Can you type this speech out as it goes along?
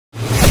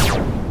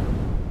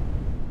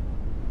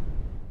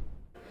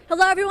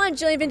Hello everyone,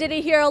 Jillian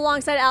Venditti here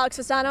alongside Alex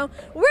Fasano.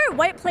 We're at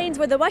White Plains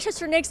where the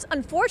Westchester Knicks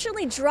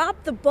unfortunately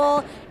dropped the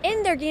ball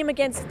in their game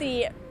against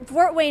the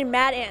Fort Wayne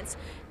Mad Ants.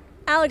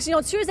 Alex,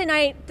 Tuesday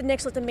night the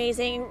Knicks looked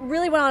amazing,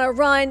 really went on a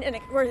run, and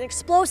we're an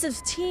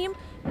explosive team.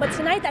 But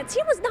tonight, that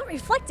team was not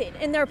reflected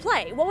in their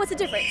play. What was the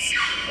difference?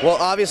 Well,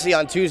 obviously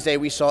on Tuesday,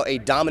 we saw a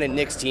dominant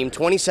Knicks team,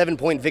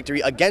 27-point victory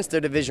against their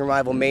division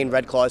rival Maine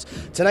Red Claws.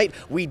 Tonight,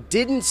 we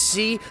didn't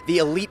see the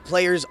elite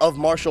players of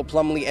Marshall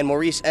Plumlee and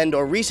Maurice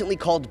Endor recently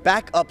called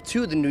back up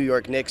to the New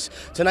York Knicks.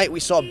 Tonight, we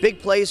saw big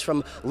plays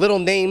from little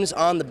names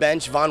on the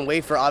bench,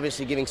 Wafer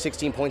obviously giving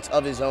 16 points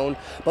of his own.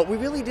 But we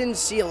really didn't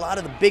see a lot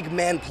of the big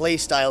man play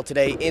style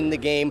today in the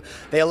game.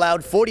 They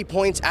allowed 40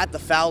 points at the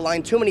foul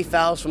line, too many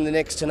fouls from the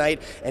Knicks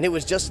tonight, and it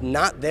was just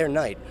not their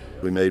night.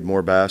 We made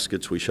more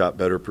baskets, we shot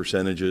better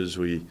percentages,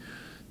 we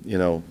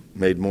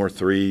made more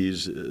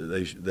threes.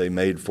 They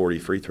made 40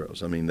 free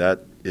throws. I mean,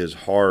 that is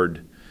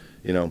hard.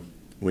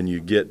 When you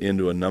get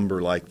into a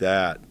number like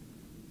that,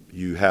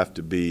 you have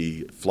to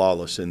be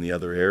flawless in the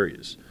other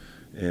areas.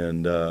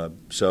 And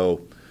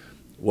so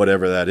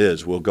whatever that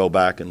is, we'll go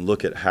back and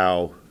look at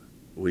how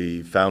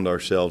we found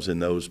ourselves in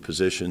those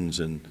positions,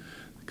 and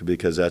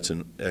because that's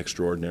an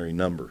extraordinary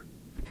number.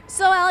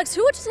 So, Alex,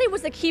 who would you say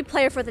was the key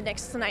player for the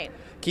Knicks tonight?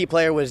 Key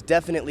player was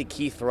definitely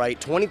Keith Wright,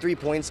 23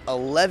 points,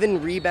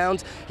 11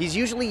 rebounds. He's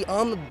usually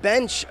on the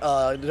bench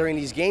during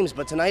these games,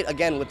 but tonight,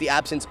 again, with the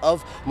absence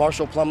of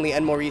Marshall Plumlee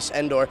and Maurice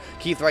Endor,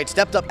 Keith Wright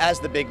stepped up as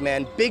the big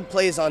man. Big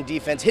plays on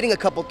defense, hitting a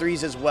couple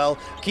threes as well.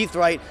 Keith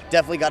Wright,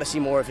 definitely got to see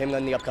more of him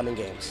in the upcoming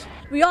games.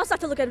 We also have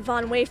to look at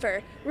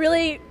Wafer.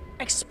 Really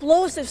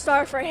explosive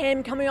start for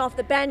him, coming off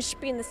the bench,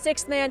 being the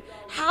sixth man.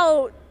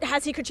 How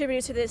has he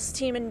contributed to this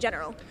team in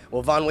general?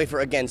 Well,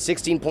 Wafer, again,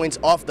 16 points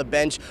off the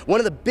bench. One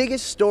of the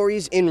biggest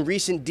stories in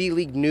recent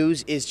D-League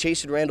news is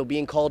Chasson Randle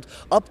being called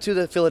up to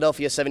the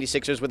Philadelphia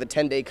 76ers with a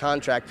 10-day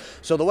contract.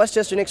 So the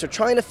Westchester Knicks are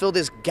trying to fill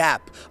this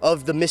gap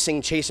of the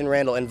missing Chasson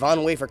Randle, and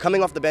Wafer,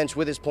 coming off the bench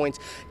with his points,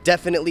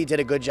 definitely did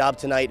a good job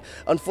tonight.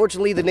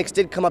 Unfortunately, the Knicks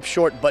did come up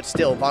short, but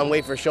still,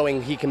 Wafer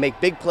showing he can make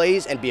big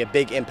plays and be a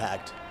big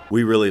impact.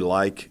 We really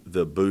like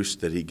the boost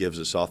that he gives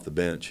us off the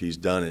bench. He's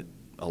done it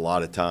a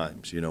lot of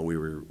times. We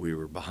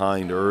were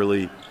behind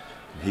early.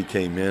 He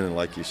came in, and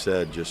like you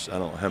said, I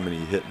don't know how many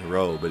he hit in a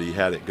row, but he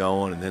had it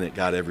going, and then it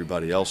got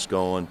everybody else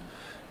going.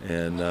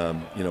 And,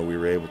 we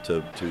were able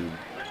to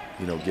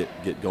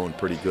get going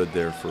pretty good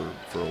there for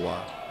a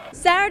while.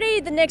 Saturday,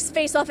 the Knicks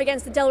face off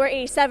against the Delaware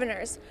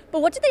 87ers.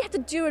 But what did they have to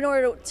do in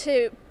order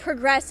to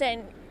progress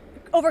and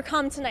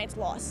overcome tonight's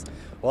loss?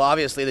 Well,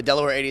 obviously, the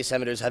Delaware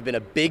 87ers have been a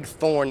big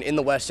thorn in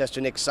the Westchester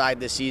Knicks side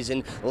this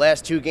season. The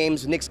last two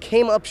games, the Knicks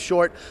came up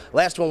short.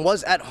 Last one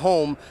was at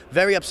home.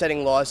 Very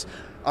upsetting loss.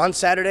 On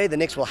Saturday, the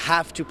Knicks will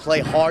have to play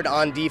hard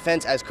on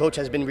defense, as Coach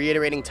has been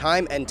reiterating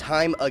time and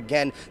time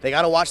again. They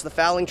got to watch the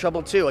fouling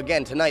trouble, too.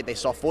 Again, tonight, they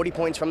saw 40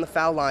 points from the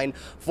foul line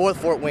for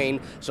Fort Wayne,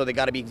 so they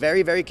got to be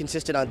very, very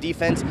consistent on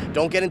defense.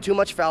 Don't get in too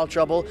much foul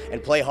trouble,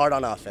 and play hard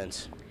on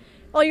offense.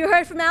 Well, you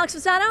heard from Alex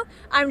Fasano.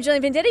 I'm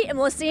Jillian Venditti, and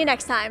we'll see you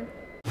next time.